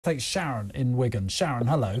Take Sharon in Wigan. Sharon,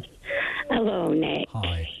 hello. Hello, Nick.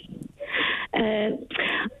 Hi.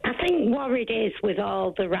 I think what it is with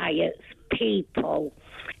all the riots, people,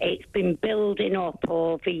 it's been building up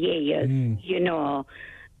over years, you know.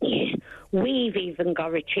 We've even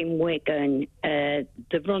got it in Wigan. They're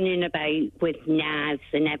running about with knives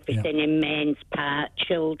and everything in Mains Park,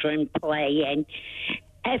 children playing.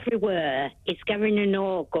 Everywhere it's getting a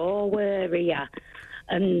no-go area.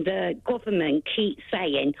 And the government keeps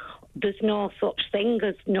saying there's no such thing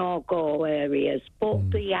as no-go areas,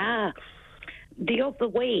 but they are. The other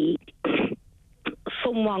week,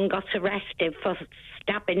 someone got arrested for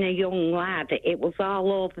stabbing a young lad. It was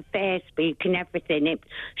all over Facebook and everything, it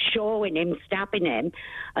showing him stabbing him.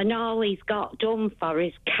 And all he's got done for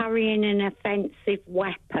is carrying an offensive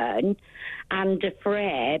weapon and a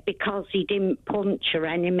fray because he didn't puncture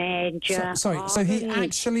any major. So he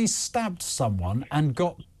actually stabbed someone and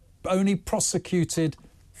got only prosecuted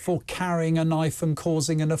for carrying a knife and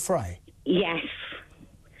causing an affray? Yes.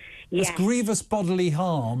 Yes. It's grievous bodily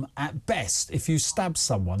harm at best if you stab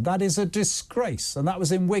someone. That is a disgrace. And that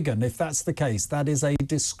was in Wigan. If that's the case, that is a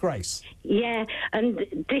disgrace. Yeah, and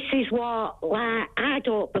this is what, like, I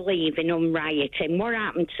don't believe in rioting. What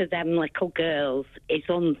happened to them little girls is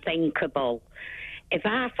unthinkable. If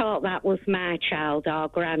I thought that was my child or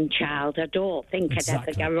grandchild, I don't think I'd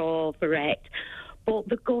ever get over it. But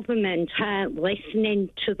the government aren't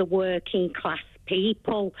listening to the working class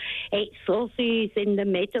people. It's us who's in the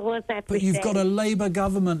middle of everything. But you've got a Labour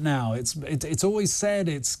government now. It's always said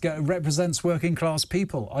it represents working class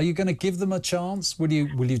people. Are you going to give them a chance? Will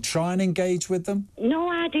you try and engage with them? No,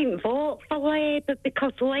 I didn't vote for Labour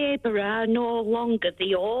because Labour are no longer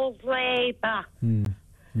the old Labour.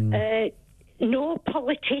 No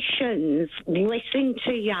politicians listen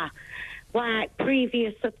to you. Like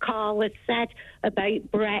previous callers said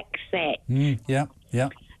about Brexit.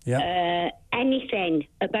 Anything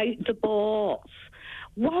about the boats.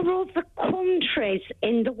 What other countries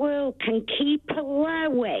in the world can keep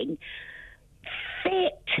allowing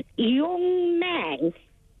fit young men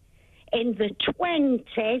in the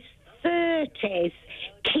 20s, 30s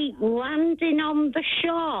keep landing on the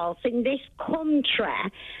shores in this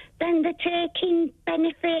country? Then they're taking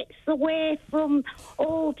benefits away from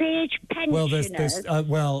old age pensioners.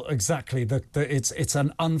 Well, exactly. It's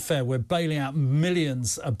an unfair. We're bailing out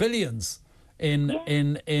billions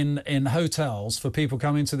in hotels for people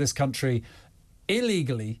coming to this country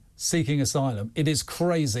illegally seeking asylum. It is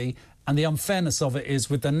crazy. And the unfairness of it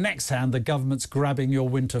is, with the next hand, the government's grabbing your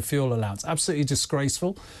winter fuel allowance. Absolutely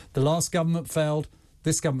disgraceful. The last government failed.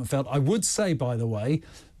 This government failed. I would say, by the way,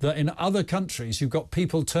 that in other countries you've got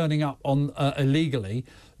people turning up on illegally,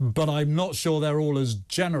 but I'm not sure they're all as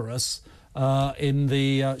generous in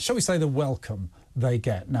the, shall we say, the welcome they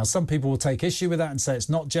get. Now, some people will take issue with that and say it's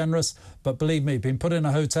not generous, but believe me, being put in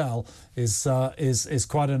a hotel is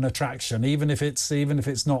quite an attraction, even if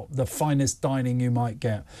it's not the finest dining you might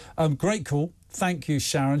get. Great call. Thank you,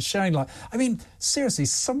 Sharon. Sharing, like, I mean, seriously,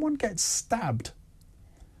 someone gets stabbed.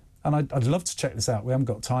 And I'd love to check this out. We haven't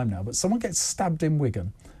got time now. But someone gets stabbed in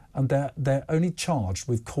Wigan and they're only charged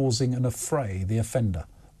with causing an affray, the offender.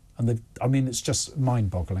 And I mean, it's just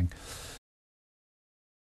mind-boggling.